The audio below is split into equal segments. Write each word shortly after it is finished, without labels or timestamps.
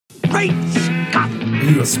Great Scott! Are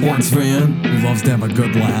you a sports fan who loves to have a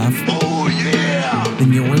good laugh? Oh, yeah!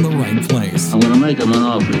 Then you're in the right place. I'm gonna make him an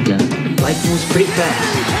offer again. Life moves pretty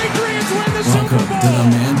fast. The Patriots win the Welcome Super Bowl! to the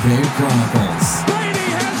Man Cave Chronicles. Brady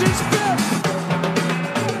has his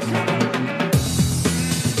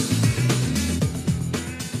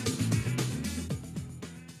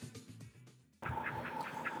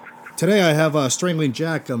fifth! Today I have Strangling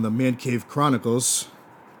Jack on the Man Cave Chronicles.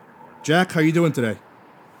 Jack, how you doing today?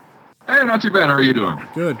 Hey, not too bad. How are you doing?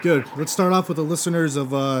 Good, good. Let's start off with the listeners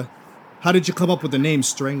of how did you come up with the name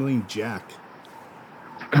Strangling Jack?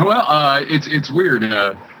 Well, it's weird.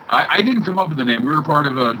 I didn't come up with the name. We were part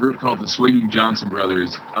of a group called the Swinging Johnson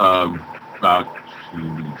Brothers about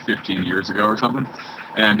 15 years ago or something.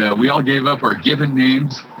 And we all gave up our given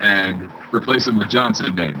names and replaced them with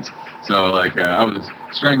Johnson names. So, I was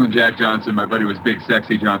Strangling Jack Johnson. My buddy was Big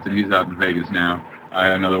Sexy Johnson. He's out in Vegas now. I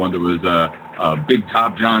had another one that was Big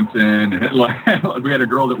Top Johnson. We had a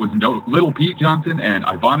girl that was Little Pete Johnson and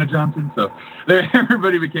Ivana Johnson. So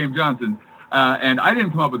everybody became Johnson. And I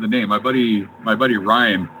didn't come up with the name. My buddy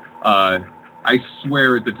Ryan, I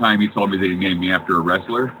swear at the time he told me that he named me after a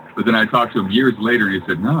wrestler. But then I talked to him years later and he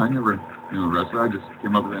said, no, I never knew a wrestler. I just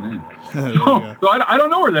came up with that name. So I don't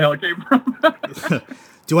know where the hell it came from. Do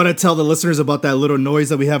you want to tell the listeners about that little noise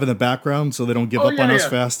that we have in the background so they don't give up on us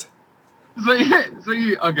fast?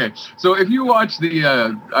 Okay. So if you watch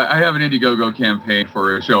I have an Indiegogo campaign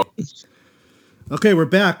for a show. Okay, we're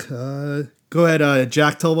back. Go ahead,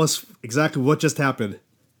 Jack. Tell us exactly what just happened.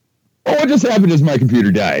 Well, what just happened is my computer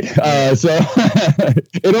died. So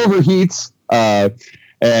it overheats.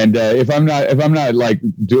 And if I'm not like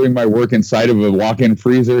doing my work inside of a walk-in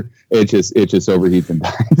freezer, it just overheats and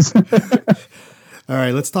dies. All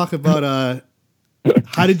right, let's talk about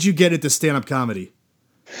how did you get into stand-up comedy?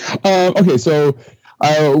 Okay, so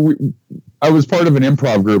I was part of an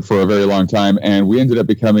improv group for a very long time, and we ended up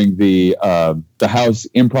becoming the house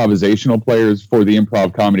improvisational players for the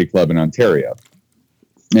Improv Comedy Club in Ontario.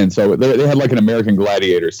 And so they had like an American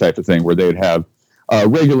Gladiators type of thing where they'd have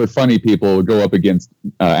regular funny people go up against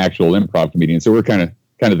actual improv comedians. So we're kind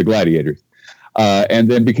of the gladiators. And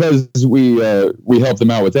then because we helped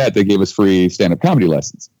them out with that, they gave us free stand-up comedy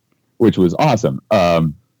lessons, which was awesome.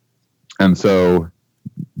 And so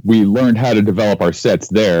we learned how to develop our sets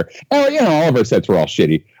there. All of our sets were all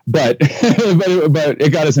shitty, but but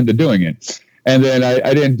it got us into doing it. And then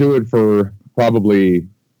I didn't do it for probably,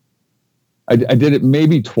 I did it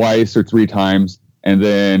maybe twice or three times, and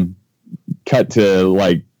then cut to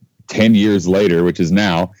like 10 years later, which is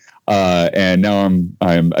now. And now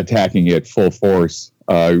I'm attacking it full force,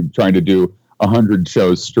 trying to do 100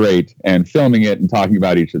 shows straight and filming it and talking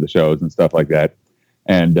about each of the shows and stuff like that.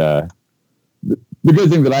 And the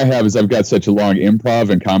good thing that I have is I've got such a long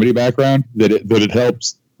improv and comedy background that it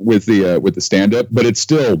helps with the stand-up, but it's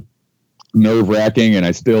still nerve-wracking and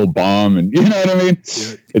I still bomb, and you know what I mean?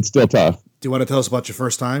 Yeah. It's still tough. Do you want to tell us about your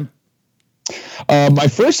first time? My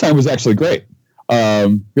first time was actually great.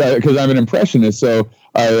 Because I'm an impressionist, so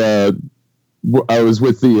I was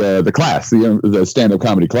with the class, the stand-up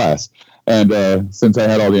comedy class, and since I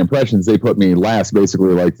had all the impressions, they put me last,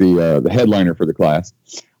 basically like the headliner for the class.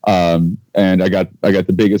 And I got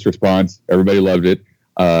the biggest response. Everybody loved it.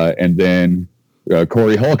 And then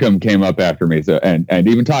Corey Holcomb came up after me, and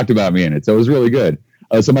even talked about me in it. So it was really good.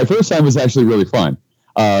 So my first time was actually really fun.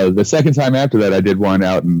 The second time after that, I did one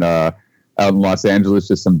out in Los Angeles,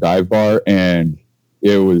 just some dive bar, and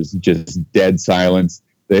it was just dead silence.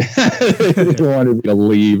 They wanted me to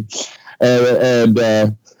leave. And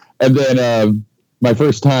then my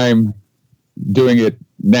first time doing it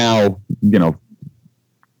now,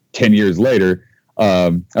 10 years later,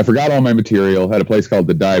 I forgot all my material, had a place called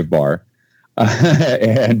the Dive Bar.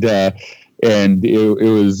 And it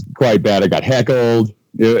was quite bad. I got heckled.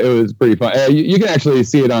 It was pretty fun. You can actually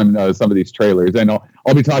see it on some of these trailers, and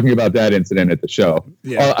I'll be talking about that incident at the show.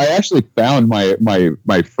 Yeah. I actually found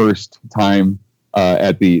my first time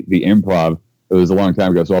at the Improv. It was a long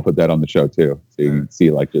time ago, so I'll put that on the show too, so you can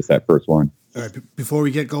see like just that first one. All right, before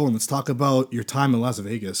we get going, let's talk about your time in Las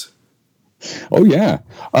Vegas. Oh yeah.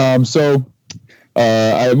 So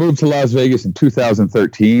I moved to Las Vegas in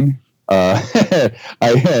 2013.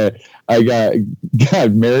 I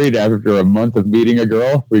got married after a month of meeting a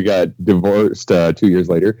girl. We got divorced 2 years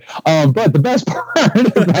later. But the best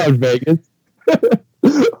part about Vegas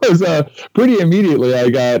was pretty immediately I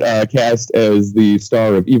got cast as the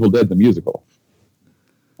star of Evil Dead the musical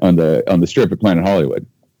on the strip at Planet Hollywood.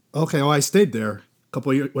 Okay, well I stayed there a couple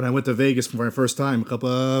of years when I went to Vegas for my first time.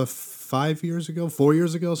 4 years ago,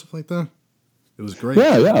 something like that. It was great.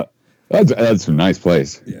 Yeah. That's a nice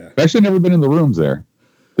place. Yeah. I've actually never been in the rooms there.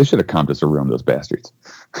 They should have comped us a room, those bastards.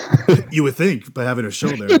 You would think by having a show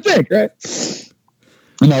there. You'd think, right?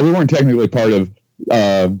 No, we weren't technically part of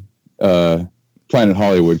Planet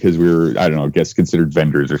Hollywood because we were, I don't know, I guess considered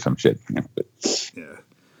vendors or some shit.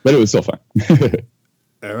 But it was still fun.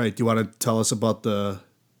 All right. Do you want to tell us about the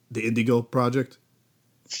Indiegogo project?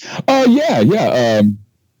 Yeah.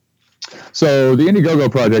 So the Indiegogo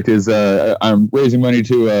project is I'm raising money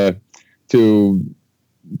to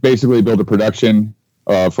basically build a production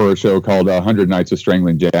for a show called 100 Nights of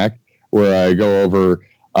Strangling Jack, where I go over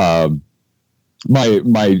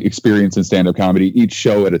my experience in stand-up comedy, each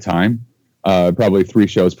show at a time, probably 3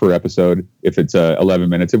 shows per episode if it's 11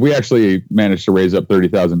 minutes. If we actually manage to raise up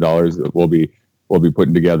 $30,000, we'll be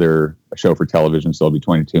putting together a show for television, so it'll be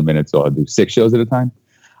 22 minutes, so I'll do 6 shows at a time.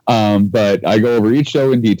 But I go over each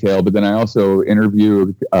show in detail, but then I also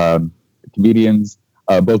interview comedians,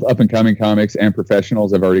 both up-and-coming comics and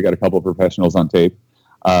professionals. I've already got a couple of professionals on tape.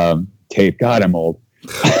 God, I'm old.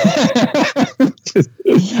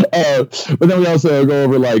 But then we also go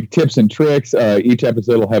over like tips and tricks. Each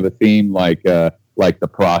episode will have a theme like the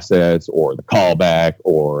process or the callback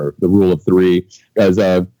or the rule of 3.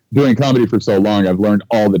 Because doing comedy for so long, I've learned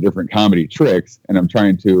all the different comedy tricks, and I'm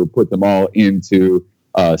trying to put them all into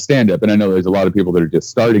stand-up. And I know there's a lot of people that are just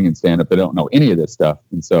starting in stand-up that don't know any of this stuff.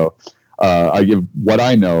 And so I give what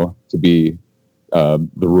I know to be the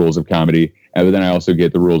rules of comedy, and then I also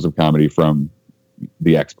get the rules of comedy from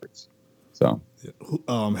the experts. So,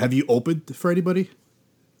 have you opened for anybody?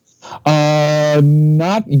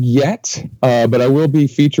 Not yet, but I will be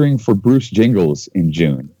featuring for Bruce Jingles in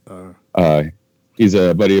June. He's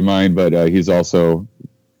a buddy of mine, but he's also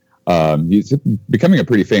he's becoming a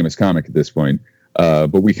pretty famous comic at this point.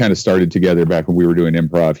 But we kind of started together back when we were doing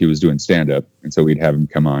improv. He was doing stand-up, and so we'd have him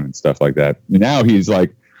come on and stuff like that. Now he's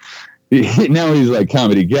like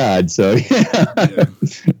comedy god. So, yeah.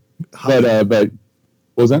 But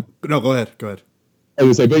what was that? No, go ahead. I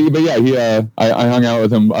was like, but yeah, I hung out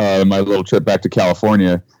with him my little trip back to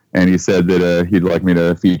California, and he said that he'd like me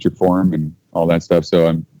to feature for him and all that stuff. So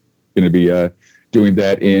I'm going to be doing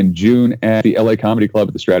that in June at the LA Comedy Club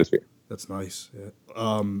at the Stratosphere. That's nice. Yeah.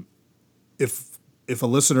 If a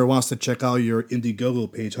listener wants to check out your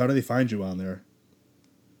Indiegogo page, how do they find you on there?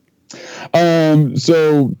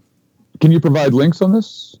 So can you provide links on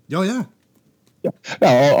this? Oh, yeah.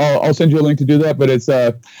 Yeah, I'll send you a link to do that, but it's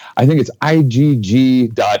I think it's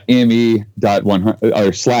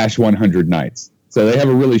igg.me/100 nights. So they have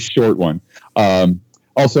a really short one.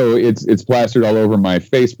 Also, it's plastered all over my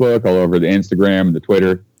Facebook, all over the Instagram and the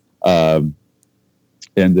Twitter, and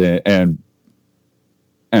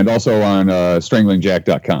also on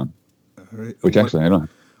stranglingjack.com. All right. Which actually I don't have.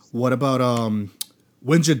 What about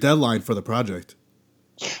when's your deadline for the project?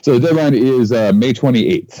 So the deadline is May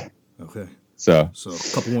 28th. Okay. So a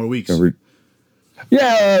couple more weeks.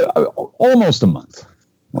 Almost a month.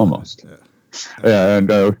 Almost.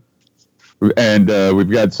 Yeah, and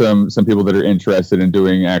we've got some people that are interested in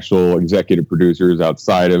doing actual executive producers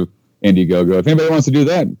outside of Indiegogo. If anybody wants to do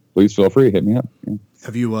that, please feel free. Hit me up. Yeah.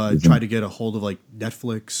 Have you tried to get a hold of like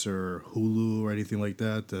Netflix or Hulu or anything like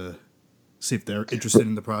that to see if they're interested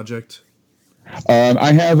in the project?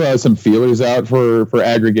 I have some feelers out for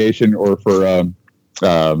aggregation or for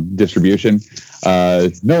distribution.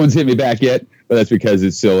 No one's hit me back yet, but that's because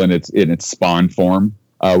it's still in its spawn form.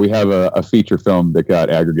 We have a feature film that got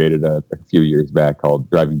aggregated a few years back called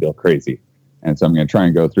Driving Bill Crazy, and so I'm going to try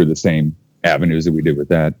and go through the same avenues that we did with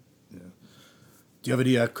that. Yeah. Do you have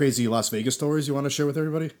any crazy Las Vegas stories you want to share with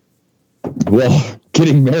everybody? Well,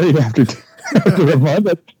 getting married after a month,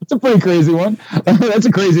 that's a pretty crazy one. That's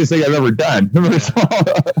the craziest thing I've ever done.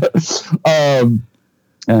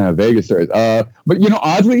 Vegas stories. But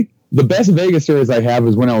oddly, the best Vegas stories I have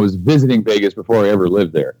is when I was visiting Vegas before I ever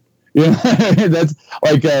lived there. That's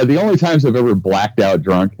like the only times I've ever blacked out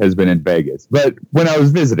drunk has been in Vegas. But when I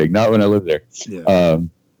was visiting, not when I lived there. Yeah.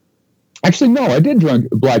 Actually, no, I did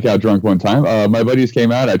black out drunk one time. My buddies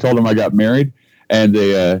came out. I told them I got married, and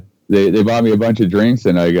they bought me a bunch of drinks,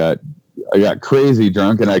 and I got crazy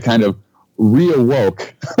drunk, and I kind of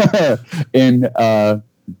reawoke in a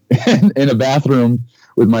bathroom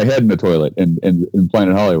with my head in the toilet in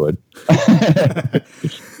Planet Hollywood.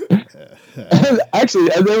 Actually,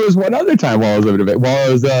 there was one other time while I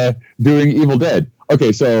was doing Evil Dead.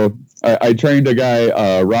 Okay, so I trained a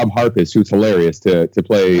guy, Rob Harpus, who's hilarious, to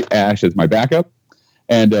play Ash as my backup.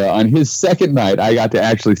 And on his second night, I got to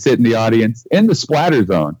actually sit in the audience in the splatter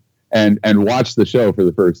zone and watch the show for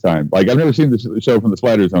the first time. Like, I've never seen the show from the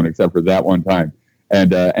splatter zone except for that one time.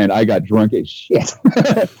 And I got drunk as shit.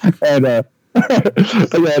 And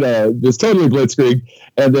I got just totally blitzkrieg.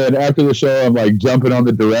 And then after the show, I'm like jumping on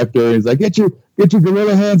the director. He's like, "Get your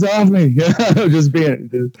gorilla hands off me!" just being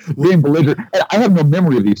belligerent. And I have no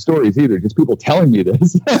memory of these stories either. Just people telling me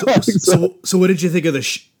this. So what did you think of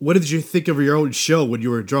what did you think of your own show when you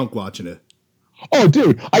were drunk watching it? Oh,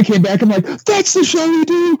 dude, I came back. I'm like, "That's the show we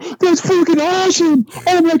do. That's freaking awesome."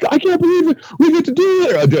 I'm like, "I can't believe it. We get to do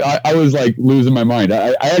it." I was like losing my mind.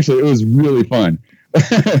 I actually, it was really fun.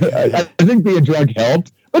 I think being drunk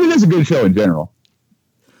helped, but it is a good show in general.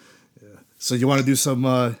 Yeah. So you want to do some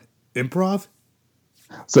improv?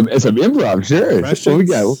 Some improv, sure. What we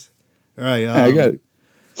got? All right. I got.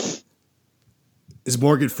 Is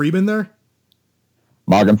Morgan Freeman there?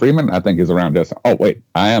 Morgan Freeman, I think, is around us. Oh, wait,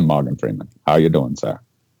 I am Morgan Freeman. How you doing, sir?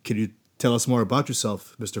 Can you tell us more about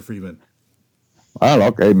yourself, Mr. Freeman? Well,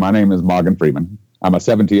 okay, my name is Morgan Freeman. I'm a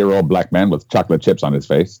 70-year-old black man with chocolate chips on his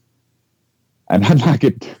face. And I'd like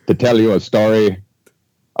to tell you a story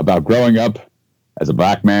about growing up as a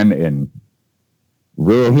black man in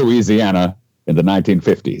rural Louisiana in the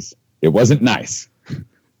 1950s. It wasn't nice.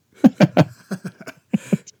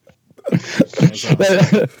 That's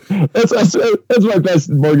my best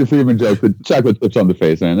Morgan Freeman joke. The chocolate chips on the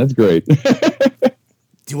face, man. That's great. Do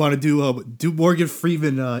you want to do Morgan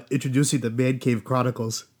Freeman introducing the Man Cave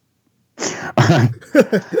Chronicles? I'll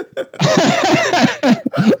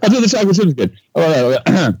do the chocolate chips again. All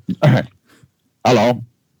right. Hello,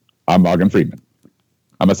 I'm Morgan Freeman.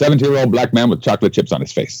 I'm a 70-year-old black man with chocolate chips on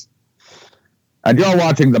his face. And you're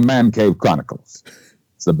watching the Man Cave Chronicles.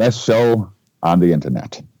 It's the best show on the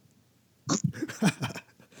internet.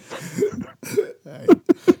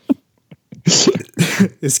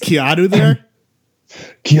 Is Keanu there?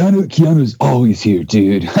 Keanu's always here,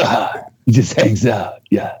 dude. He just hangs out.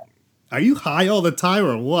 Yeah. Are you high all the time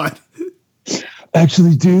or what?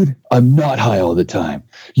 Actually, dude, I'm not high all the time.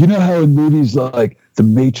 You know how in movies like The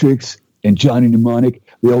Matrix and Johnny Mnemonic,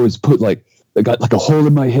 they always put they got like a hole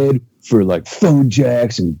in my head for like phone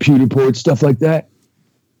jacks and computer ports, stuff like that?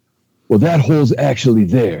 Well, that hole's actually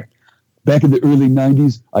there. Back in the early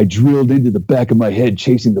 90s, I drilled into the back of my head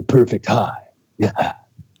chasing the perfect high. Yeah.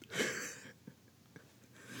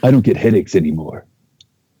 I don't get headaches anymore.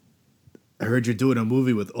 I heard you're doing a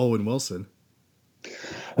movie with Owen Wilson.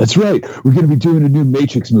 That's right. We're going to be doing a new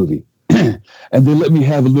Matrix movie. And they let me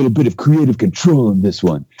have a little bit of creative control in this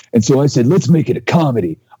one. And so I said, let's make it a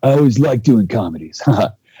comedy. I always like doing comedies.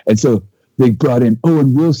 And so they brought in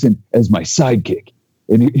Owen Wilson as my sidekick.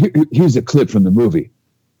 And here's a clip from the movie.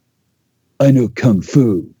 I know Kung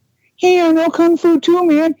Fu. Yeah, I know Kung Fu too,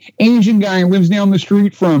 man. Asian guy lives down the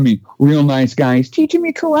street from me. Real nice guy. He's teaching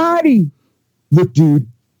me karate. Look, dude,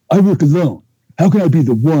 I work alone. How can I be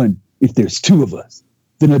the one if there's two of us?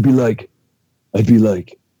 Then I'd be like,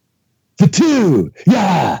 the two.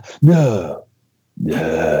 Yeah, no.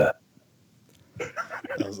 That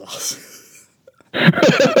was awesome.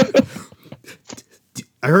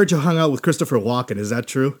 I heard you hung out with Christopher Walken. Is that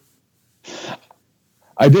true?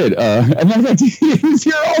 I did. And I think he's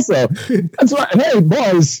here also. That's right. Hey,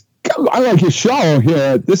 boys, I like your show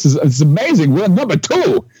here. It's amazing. We're number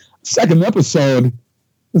 2. Second episode.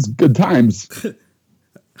 It's good times.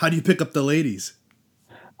 How do you pick up the ladies?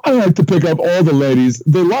 I like to pick up all the ladies.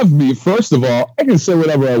 They love me, first of all. I can say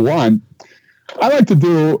whatever I want. I like to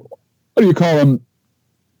do, what do you call them?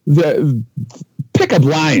 The pickup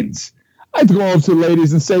lines. I like to go over to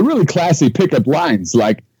ladies and say really classy pickup lines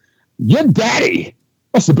like, your daddy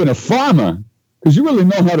must have been a farmer because you really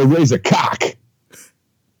know how to raise a cock.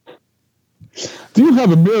 Do you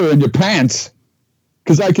have a mirror in your pants?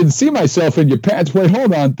 Because I can see myself in your pants. Wait,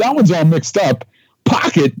 hold on. That one's all mixed up.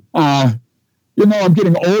 Pocket. You know, I'm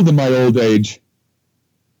getting old in my old age.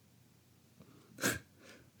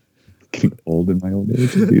 Getting old in my old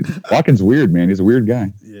age? Dude. Walken's weird, man. He's a weird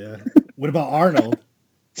guy. Yeah. What about Arnold?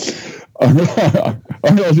 Arnold,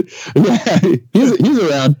 yeah, he's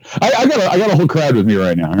around. I got a whole crowd with me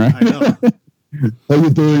right now. Right? I know. How you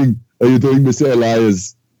doing? Mr.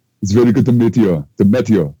 Elias? It's very good to meet you.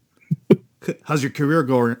 How's your career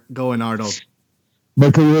going, Arnold? My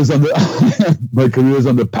career's on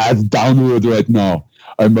the path downward right now.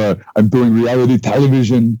 I'm doing reality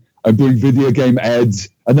television. I'm doing video game ads,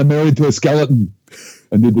 and I'm married to a skeleton.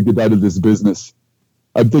 I need to get out of this business.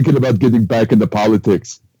 I'm thinking about getting back into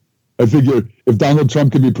politics. I figure if Donald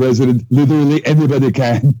Trump can be president, literally anybody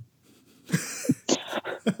can.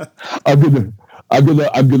 I'm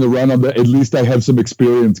gonna run on the "At least I have some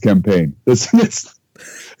experience" campaign. That's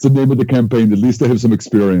the name of the campaign. At least I have some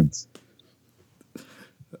experience.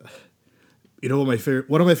 You know what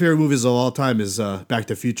one of my favorite movies of all time is Back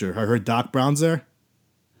to the Future. I heard Doc Brown's there.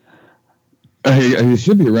 He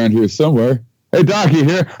should be around here somewhere. Hey, Doc, you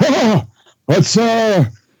here? Oh,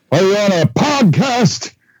 are you on a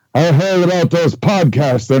podcast? I heard about those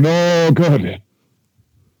podcasts. They're no good.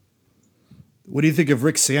 What do you think of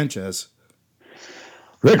Rick Sanchez?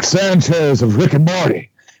 Rick Sanchez of Rick and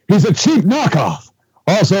Morty. He's a cheap knockoff.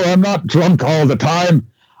 Also, I'm not drunk all the time.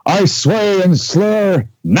 I sway and slur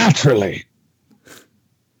naturally.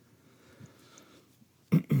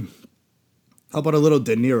 How about a little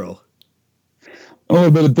De Niro? A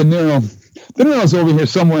little bit of De Niro. De Niro's over here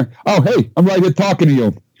somewhere. Oh, hey, I'm right here talking to you.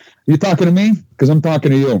 Are you talking to me? Because I'm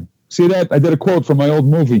talking to you. See that? I did a quote from my old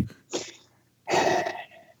movie.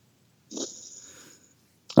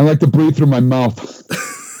 I like to breathe through my mouth.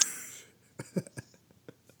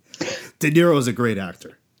 De Niro is a great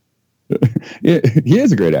actor. Yeah, he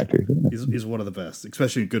is a great actor. He's one of the best,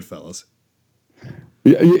 especially in Goodfellas.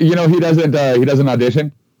 You know, he doesn't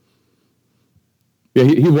audition. Yeah,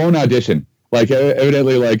 he won't audition. Like,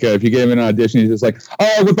 evidently, like, if you gave him an audition, he's just like,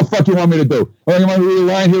 oh, what the fuck you want me to do? Oh, you want me to read a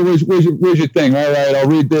line here? Where's your thing? All right, I'll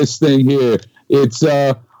read this thing here. It's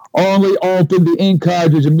only open the ink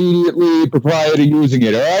cartridge immediately prior to using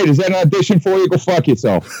it. All right, is that an audition for you? Go fuck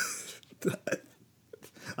yourself.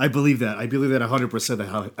 I believe that. I believe that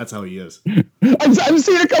 100%. That's how he is. I've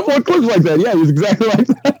seen a couple of clips like that. Yeah, he's exactly like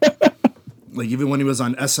that. Like, even when he was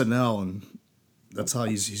on SNL, and that's how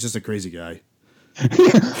he's just a crazy guy.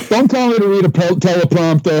 Don't tell me to read a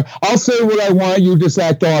teleprompter. I'll say what I want. You just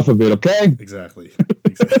act off of it, okay? Exactly.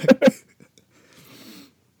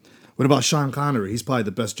 What about Sean Connery? He's probably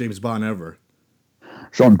the best James Bond ever.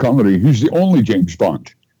 Sean Connery, he's the only James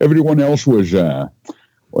Bond. Everyone else was,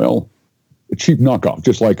 well, a cheap knockoff,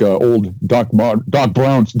 just like old Doc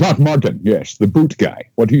Martin. Yes, the boot guy.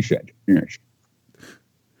 What he said. Yes.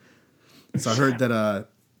 So I heard that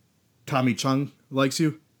Tommy Chung likes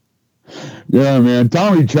you. Yeah, man.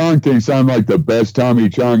 Tommy Chong thinks I'm like the best Tommy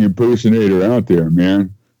Chong impersonator out there,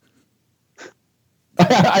 man.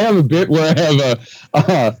 I have a bit where I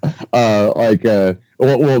have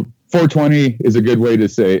well, 420 is a good way to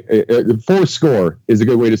say four score is a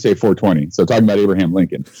good way to say 420. So talking about Abraham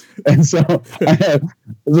Lincoln, and so I have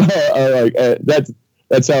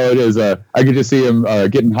that's how it is. I could just see him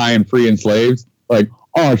getting high and freeing slaves. Like,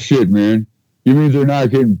 oh shit, man. You mean they're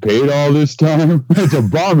not getting paid all this time? It's a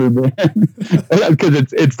bummer, man. Because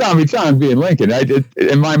it's Tommy Chong being Lincoln.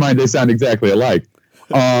 In my mind, they sound exactly alike.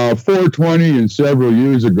 420 and several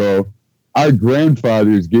years ago, our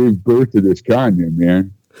grandfathers gave birth to this continent,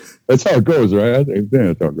 man. That's how it goes, right? I think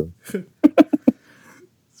that's how it goes.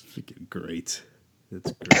 It's freaking great.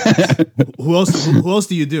 It's great. Who else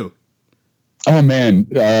do you do? Oh, man.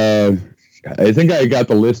 I think I got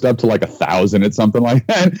the list up to like 1,000 at something like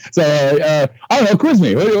that. So I don't know. Quiz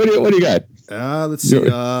me. What do you got? Let's see.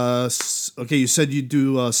 Okay, you said you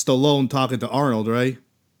do Stallone talking to Arnold, right?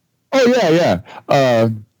 Oh yeah.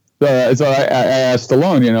 So I asked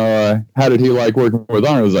Stallone, how did he like working with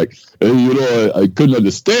Arnold? I was like, hey, I couldn't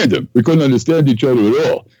understand him. We couldn't understand each other at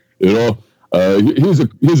all. Here's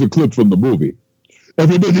a clip from the movie.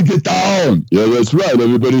 Everybody get down. Yeah, that's right.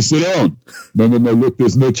 Everybody sit down. No. Look,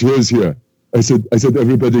 there's no chairs here. I said,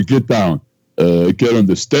 everybody get down. I can't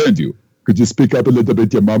understand you. Could you speak up a little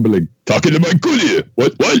bit? You're mumbling. Talking to my coolie.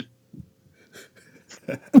 What?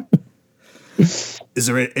 Is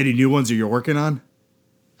there any new ones that you're working on?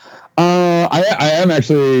 I am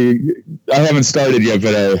actually. I haven't started yet,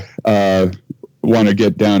 but I want to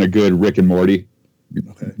get down a good Rick and Morty.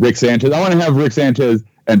 Okay. Rick Sanchez. I want to have Rick Sanchez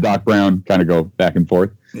and Doc Brown kind of go back and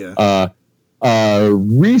forth. Yeah.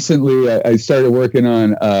 Recently, I started working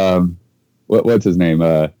on what's his name?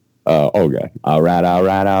 God. All right.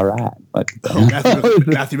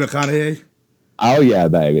 Matthew McConaughey. Oh yeah,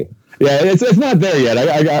 baby. Yeah, it's not there yet.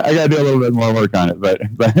 I got to do a little bit more work on it, but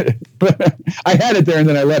I had it there and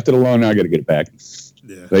then I left it alone. Now I got to get it back.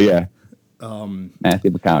 Yeah. But yeah.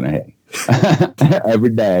 Matthew McConaughey. Every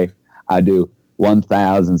day I do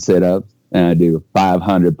 1,000 sit-ups and I do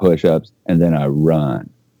 500 push-ups and then I run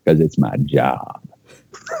because it's my job.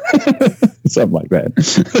 Something like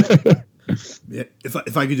that. Yeah,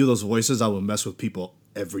 if I could do those voices, I would mess with people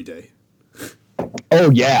every day. Oh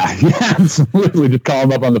yeah, absolutely. Just call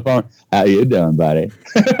them up on the phone. How you doing, buddy?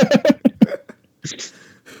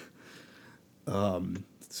 Let's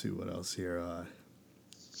see what else here.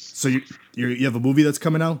 So you have a movie that's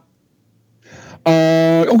coming out?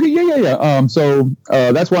 Okay, yeah. So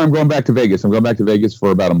that's why I'm going back to Vegas. I'm going back to Vegas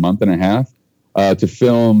for about a month and a half to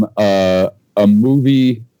film a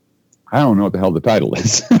movie. I don't know what the hell the title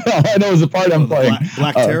is. I know it's the part I'm playing.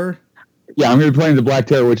 Black Terror? Yeah, I'm going to be playing the Black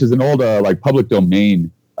Terror, which is an old like public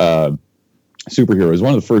domain superheroes,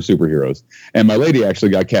 one of the first superheroes. And my lady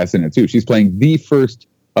actually got cast in it too. She's playing the first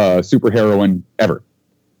superheroine ever,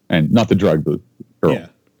 and not the drug, the girl. Yeah.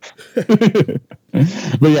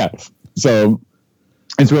 But yeah, so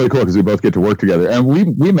it's really cool because we both get to work together. And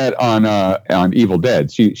we met on Evil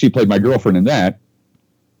Dead. She played my girlfriend in that,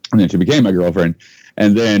 and then she became my girlfriend.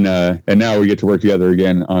 And then and now we get to work together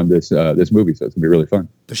again on this movie. So it's gonna be really fun.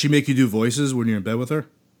 Does she make you do voices when you're in bed with her?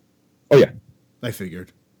 Oh yeah, I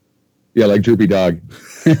figured. yeah, like Droopy Dog.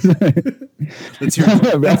 Let's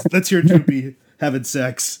hear Droopy having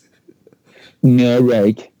sex. All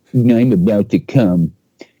right, I'm about to come.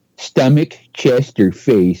 Stomach, chest, or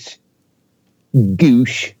face?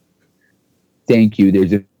 Goosh. Thank you.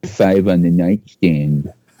 There's a 5 on the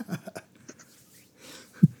nightstand.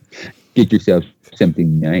 Get yourself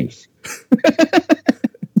something nice.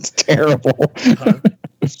 It's terrible.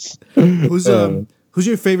 Who's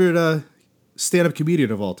your favorite stand-up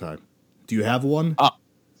comedian of all time? Do you have one?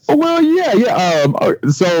 Well, yeah.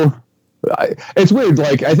 So it's weird.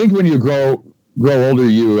 Like, I think when you grow older,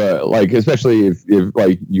 you like, especially if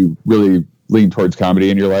like you really lean towards comedy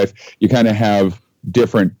in your life, you kind of have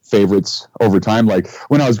different favorites over time. Like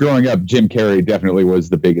when I was growing up, Jim Carrey definitely was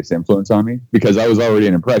the biggest influence on me because I was already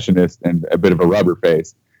an impressionist and a bit of a rubber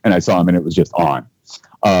face, and I saw him and it was just on.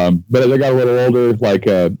 But as I got a little older, like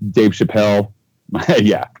Dave Chappelle,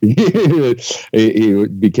 yeah, he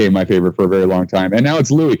became my favorite for a very long time. And now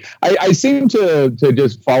it's Louis. I seem to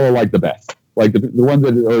just follow like the best. Like the ones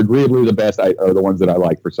that are agreeably the best are the ones that I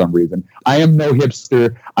like for some reason. I am no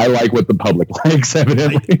hipster. I like what the public likes,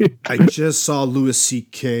 evidently. I just saw Louis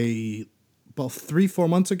C.K. about 3-4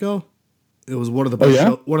 months ago. It was one of the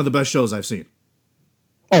best one of the best shows I've seen.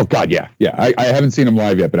 Oh God, yeah. I haven't seen him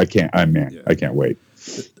live yet, but I can't. I can't wait.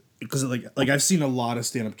 Because like I've seen a lot of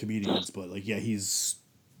stand-up comedians, but like he was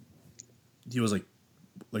like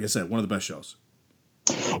I said, one of the best shows.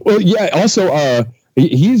 Well, yeah. Also,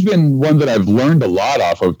 he's been one that I've learned a lot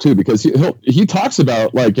off of too, because he talks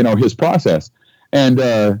about like his process, and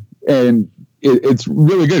it's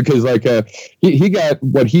really good because like he got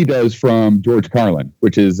what he does from George Carlin,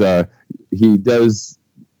 which is he does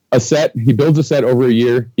a set, he builds a set over a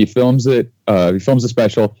year, he films it, he films a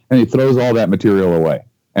special, and he throws all that material away.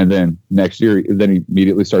 And then next year, then he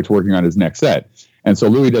immediately starts working on his next set. And so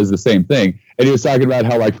Louis does the same thing. And he was talking about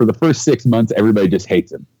how, like, for the first 6 months, everybody just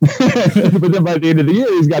hates him. But then by the end of the year,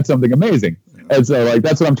 he's got something amazing. And so, like,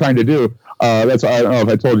 that's what I'm trying to do. That's why, I don't know if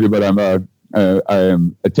I told you, but I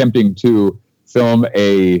am attempting to film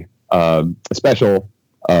a special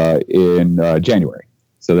in January.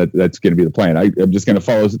 So that's going to be the plan. I'm just going to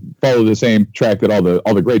follow the same track that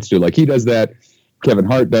all the greats do. Like, he does that. Kevin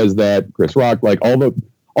Hart does that. Chris Rock, like all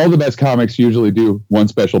the best comics usually do one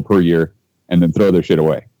special per year and then throw their shit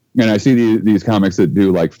away. And I see these comics that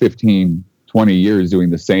do like 15, 20 years doing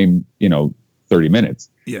the same, 30 minutes.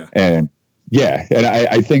 Yeah. And yeah. And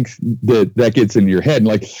I think that gets in your head. And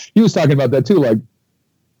like, he was talking about that too, like,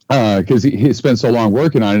 cause he spent so long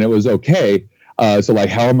working on it, and it was okay. So like,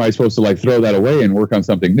 how am I supposed to like throw that away and work on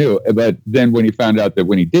something new? But then when he found out that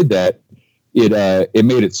when he did that, it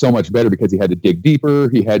made it so much better because he had to dig deeper.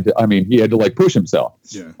 He had to like push himself.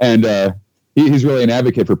 Yeah. And he's really an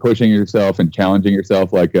advocate for pushing yourself and challenging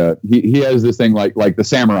yourself. Like he has this thing like the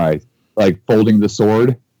samurai, like folding the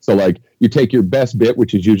sword. So like you take your best bit,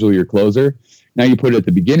 which is usually your closer. Now you put it at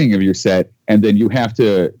the beginning of your set, and then you have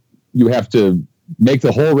to make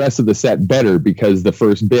the whole rest of the set better because the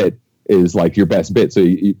first bit is like your best bit. So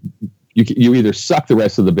you either suck the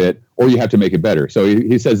rest of the bit or you have to make it better. So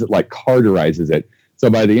he says it like cauterizes it. So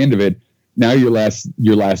by the end of it, now your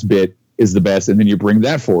last bit is the best, and then you bring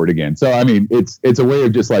that forward again. So I mean, it's a way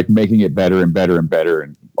of just like making it better and better and better,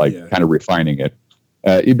 and like kind of refining it.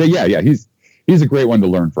 But yeah, he's a great one to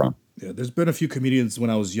learn from. Yeah, there's been a few comedians when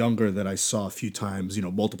I was younger that I saw a few times,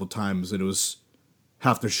 multiple times, and it was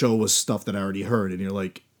half the show was stuff that I already heard, and you're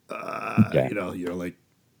like, you're like,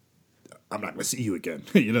 I'm not going to see you again,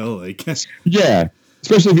 like. Yeah.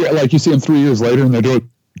 Especially if you see them 3 years later and they're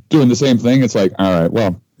doing the same thing. It's like, all right,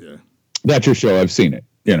 well, that's your show. I've seen it,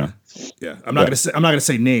 Yeah. I'm not going to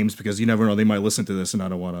say names because you never know. They might listen to this and I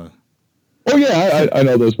don't want to. Oh yeah. I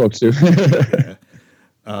know those folks too. Yeah.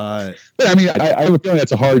 But I mean, I have a feeling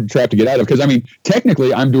that's a hard trap to get out of because I mean,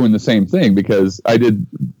 technically I'm doing the same thing because the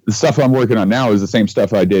stuff I'm working on now is the same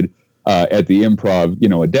stuff I did at the Improv,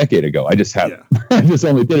 a decade ago. I just I just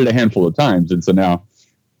only did it a handful of times, and so now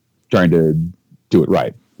trying to do it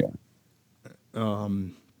right. Yeah.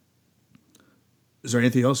 Is there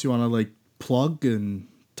anything else you want to like plug and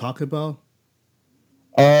talk about?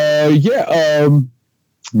 Yeah.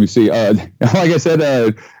 let me see. Like I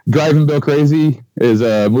said, Driving Bill Crazy is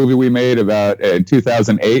a movie we made about in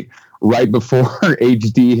 2008, right before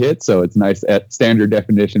HD hit. So it's a nice standard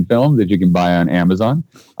definition film that you can buy on Amazon.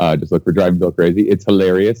 Just look for Driving Bill Crazy. It's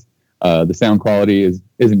hilarious. The sound quality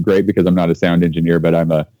isn't great because I'm not a sound engineer, but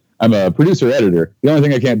I'm a producer editor. The only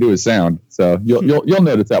thing I can't do is sound. So you'll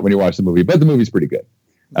notice that when you watch the movie. But the movie's pretty good.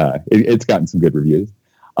 It's gotten some good reviews.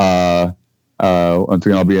 Once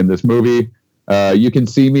again, I'll be in this movie. You can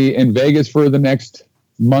see me in Vegas for the next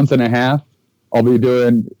month and a half. I'll be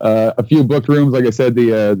doing a few booked rooms, like I said,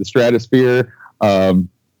 the Stratosphere.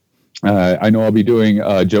 I know I'll be doing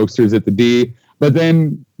Jokesters at the D. But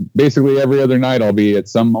then basically every other night I'll be at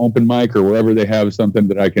some open mic or wherever they have something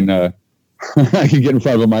that I can I can get in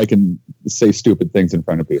front of a mic and say stupid things in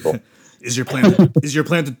front of people. Is your plan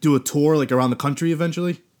to do a tour like around the country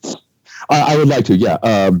eventually? I would like to, yeah.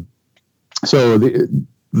 So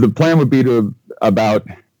the plan would be to about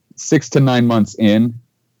 6 to 9 months in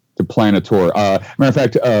to plan a tour. Matter of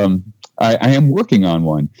fact, I am working on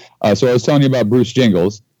one. So I was telling you about Bruce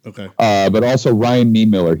Jingles. Okay. But also Ryan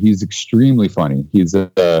Niemiller. He's extremely funny. He's he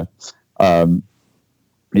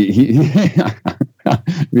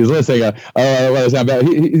was listening. He's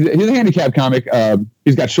a handicapped comic.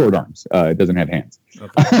 He's got short arms. Doesn't have hands.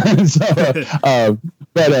 Okay.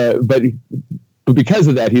 But because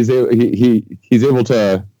of that, he's able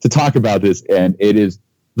to talk about this, and it is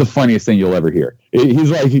the funniest thing you'll ever hear.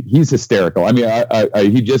 He's hysterical. I mean,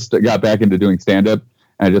 he just got back into doing stand up,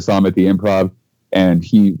 and I just saw him at the Improv, and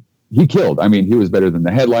he killed. I mean, he was better than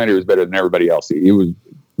the headliner. He was better than everybody else. He was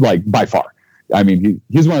like by far. I mean,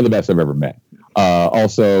 he's one of the best I've ever met.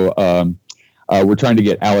 Also, we're trying to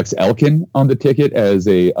get Alex Elkin on the ticket as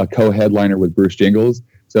a co-headliner with Bruce Jingles.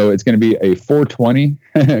 So it's going to be a 420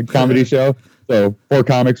 comedy show. So 4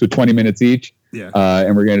 comics with 20 minutes each. Yeah.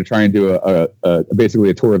 And we're going to try and do basically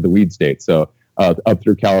a tour of the weed states. So up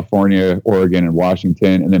through California, Oregon, and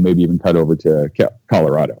Washington, and then maybe even cut over to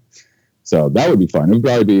Colorado. So that would be fun. It would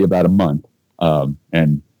probably be about a month.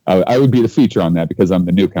 And I would be the feature on that because I'm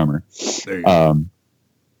the newcomer. There you go.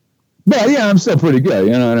 But yeah, I'm still pretty good.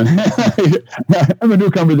 You know what I mean? I'm a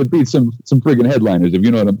newcomer that beats some friggin' headliners, if you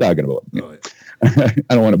know what I'm talking about. Oh, yeah.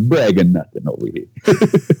 I don't want to brag and nothing over here.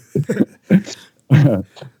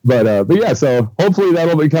 But yeah, so hopefully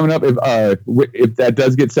that'll be coming up. If that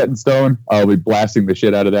does get set in stone, I'll be blasting the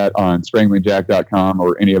shit out of that on stranglingjack.com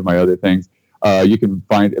or any of my other things. You can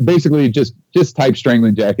find basically just type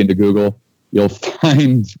Strangling Jack into Google. You'll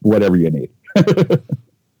find whatever you need.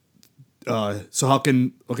 So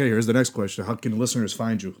here's the next question. How can listeners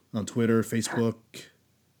find you? On Twitter, Facebook?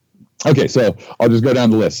 Okay, so I'll just go down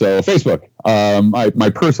the list. So Facebook, my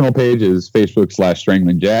personal page is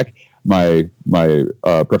Facebook/Strangling Jack. My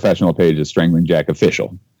professional page is Strangling Jack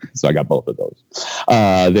Official. So I got both of those.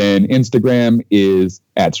 Then Instagram is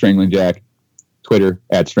 @StranglingJack. Twitter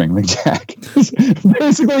 @StranglingJack.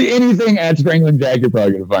 Basically anything @StranglingJack, you're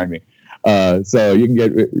probably going to find me. So you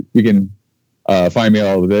can find me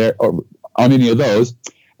all over there on any of those.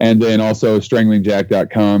 And then also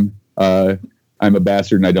stranglingjack.com. I'm a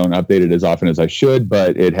bastard and I don't update it as often as I should,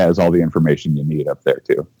 but it has all the information you need up there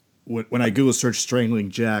too. When I Google search Strangling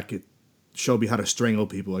Jack, it showed me how to strangle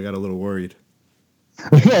people. I got a little worried.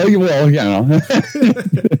 Well, you know,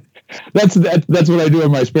 that's what I do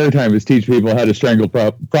in my spare time is teach people how to strangle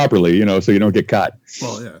properly, you know, so you don't get caught.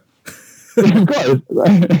 Well, yeah. Of course.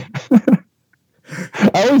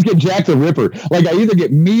 I always get Jack the Ripper. Like I either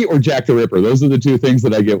get me or Jack the Ripper. Those are the two things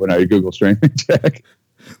that I get when I Google Strangling Jack.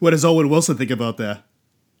 What does Owen Wilson think about that?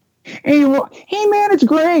 Hey man, it's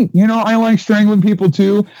great. You know, I like strangling people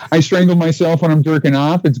too. I strangle myself when I'm jerking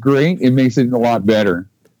off. It's great. It makes it a lot better.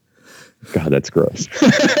 God, that's gross.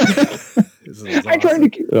 Awesome. I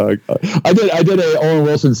did a Owen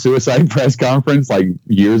Wilson suicide press conference like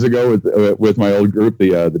years ago with my old group,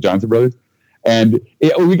 the Johnson Brothers, and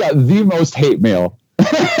we got the most hate mail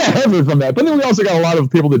ever from that. But then we also got a lot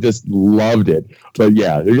of people that just loved it. But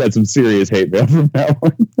yeah, we got some serious hate mail from that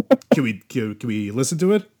one. Can we listen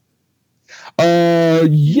to it?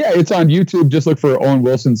 Yeah, it's on YouTube. Just look for Owen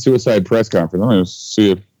Wilson suicide press conference. I'm going to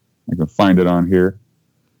see if I can find it on here.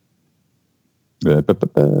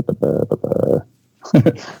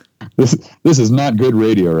 This is not good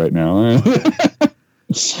radio right now.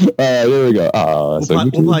 There we go. We'll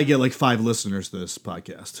probably get like 5 listeners to this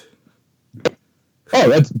podcast. Oh,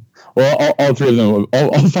 that's well. All 3 of them,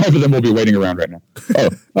 all 5 of them will be waiting around right now.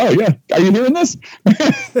 Oh yeah. Are you hearing this?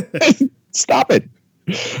 Stop it.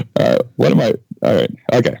 What am I? All right.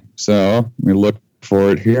 Okay. So let me look for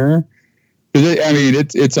it here.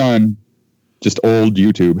 It's on just old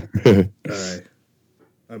YouTube. All right.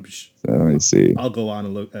 So let me see. I'll go on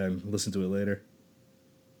and look and listen to it later.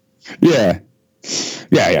 Yeah.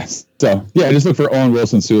 So just look for Owen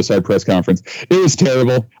Wilson's suicide press conference. It was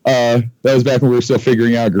terrible. That was back when we were still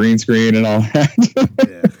figuring out green screen and all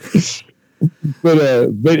that. But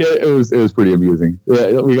it was pretty amusing.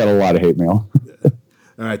 We got a lot of hate mail.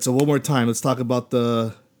 All right, so one more time, let's talk about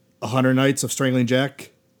the 100 Nights of Strangling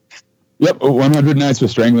Jack. Yep, 100 Nights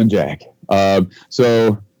with Strangling Jack.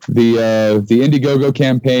 So the Indiegogo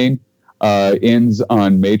campaign ends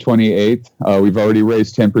on May 28th. We've already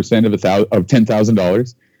raised 10% of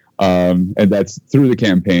 $10,000, and that's through the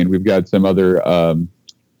campaign. We've got some other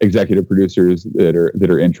executive producers that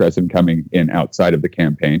are interested in coming in outside of the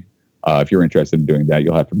campaign. If you're interested in doing that,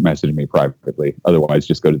 you'll have to message me privately. Otherwise,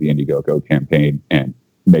 just go to the Indiegogo campaign and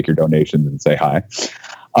make your donations and say hi.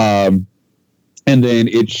 And then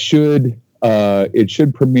it should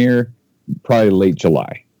premiere probably late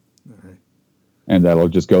July. Right. And that'll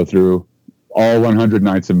just go through all 100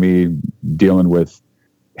 nights of me dealing with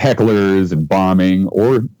hecklers and bombing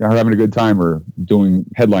or having a good time or doing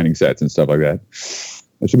headlining sets and stuff like that.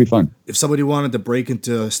 It should be fun. If somebody wanted to break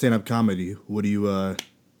into stand-up comedy, what do you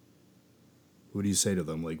say to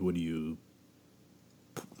them? Like, how do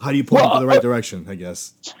you point them in the right direction, I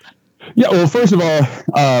guess? Yeah, well, first of all,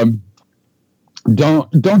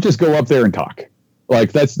 don't just go up there and talk.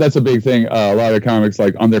 Like that's a big thing. A lot of comics,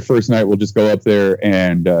 like on their first night, will just go up there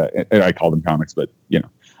and I call them comics, but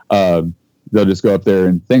they'll just go up there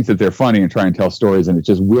and think that they're funny and try and tell stories, and it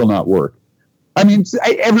just will not work. I mean,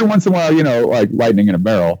 every once in a while, like lightning in a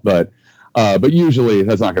barrel, but usually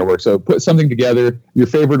that's not going to work. So put something together, your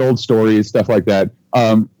favorite old stories, stuff like that.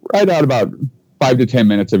 Write out about 5 to 10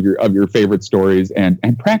 minutes of your favorite stories and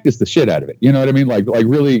practice the shit out of it. You know what I mean? Like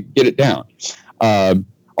really get it down.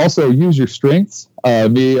 Also use your strengths. I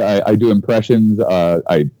do impressions.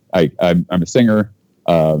 I'm a singer.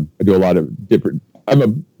 I do a lot of different. I'm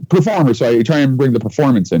a performer, so I try and bring the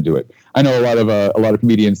performance into it. I know a lot of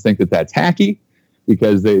comedians think that that's hacky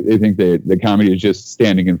because they think that the comedy is just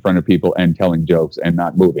standing in front of people and telling jokes and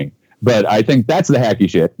not moving. But I think that's the hacky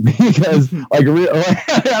shit because,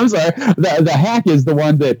 I'm sorry, the hack is the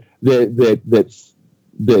one that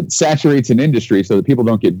saturates an industry so that people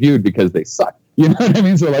don't get viewed because they suck. You know what I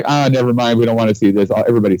mean? So like, never mind, we don't want to see this.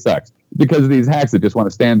 Everybody sucks because of these hacks that just want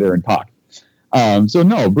to stand there and talk. So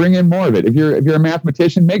no, bring in more of it. If you're a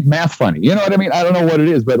mathematician, make math funny. You know what I mean? I don't know what it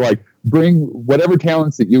is, but like bring whatever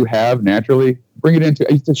talents that you have naturally, bring it into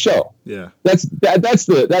a show. Yeah. That's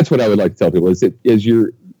what I would like to tell people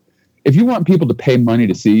if you want people to pay money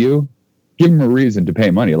to see you, give them a reason to pay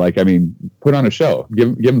money. Like, I mean, put on a show,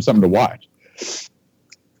 give them something to watch.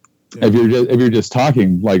 Yeah. If you're just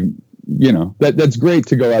talking, like, that's great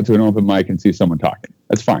to go out to an open mic and see someone talking.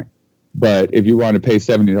 That's fine. But if you want to pay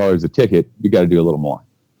 $70 a ticket, you got to do a little more.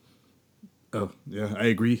 Oh, yeah, I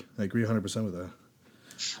agree 100% with that.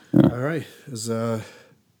 Yeah. All right.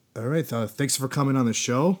 All right. Thanks for coming on the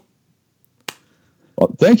show.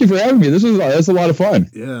 Well, thank you for having me. That's a lot of fun.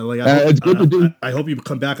 Yeah, it's good to do. I hope you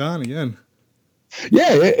come back on again.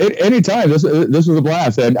 Yeah, anytime. This was a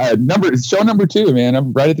blast. And show number 2, man.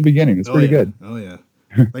 I'm right at the beginning. It's pretty good. Oh yeah.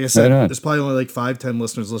 Like I said, there's probably only like 5-10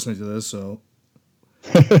 listeners listening to this. So.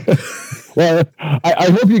 Well, I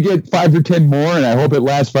hope you get 5 or 10 more, and I hope it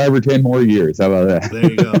lasts 5 or 10 more years. How about that? There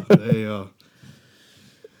you go.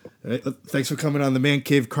 All right, thanks for coming on the Man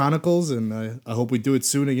Cave Chronicles, and I hope we do it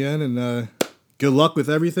soon again. And good luck with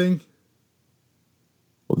everything.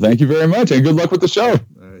 Well, thank you very much, and good luck with the show. All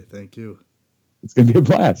right, thank you. It's going to be a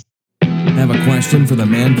blast. Have a question for the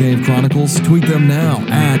Man Cave Chronicles? Tweet them now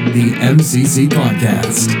at the MCC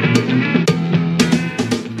Podcast.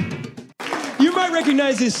 You might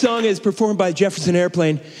recognize this song as performed by Jefferson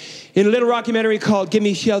Airplane in a little rockumentary called Give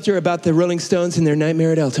Me Shelter about the Rolling Stones and their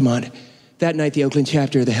nightmare at Altamont. That night, the Oakland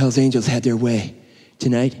chapter of the Hells Angels had their way.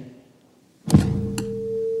 Tonight,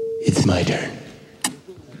 it's my turn.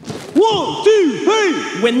 1, 2,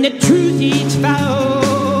 3! When the truth is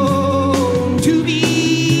found to be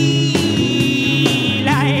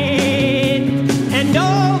light, and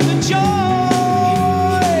all the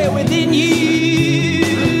joy within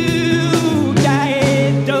you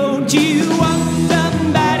died, don't you want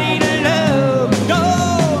somebody to love?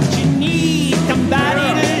 Don't you need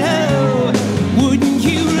somebody to love? Wouldn't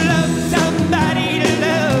you love somebody to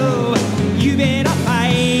love? You better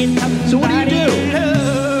find somebody. So what do you do?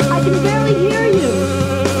 I can barely hear you.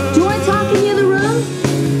 Do you want to talk in the other room?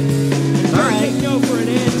 All right.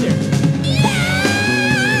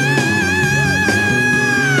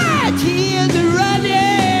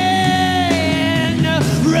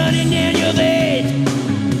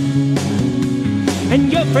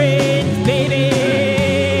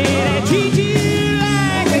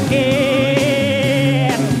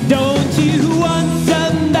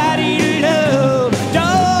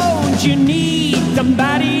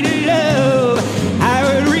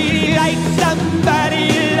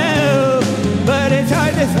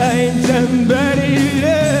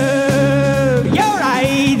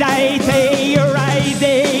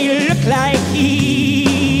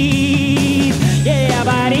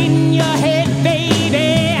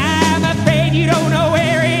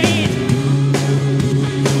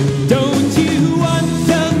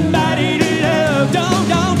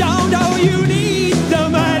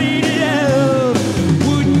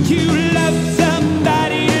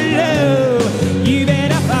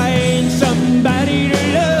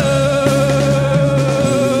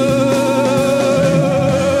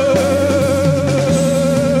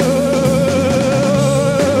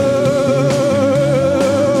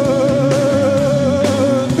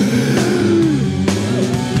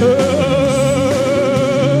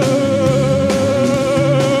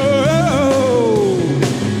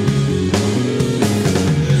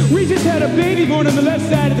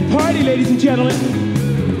 ladies and gentlemen.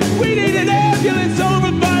 We need an ambulance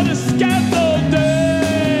over by the scaffolding.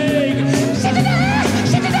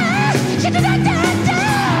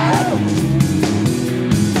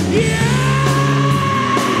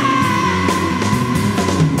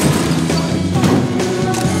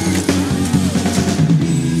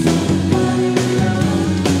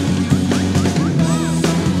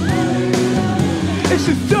 It's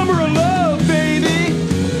the summer of love, baby.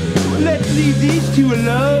 Let's leave these two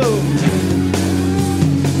alone.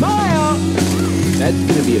 Smile. That's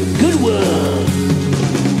gonna be a good one.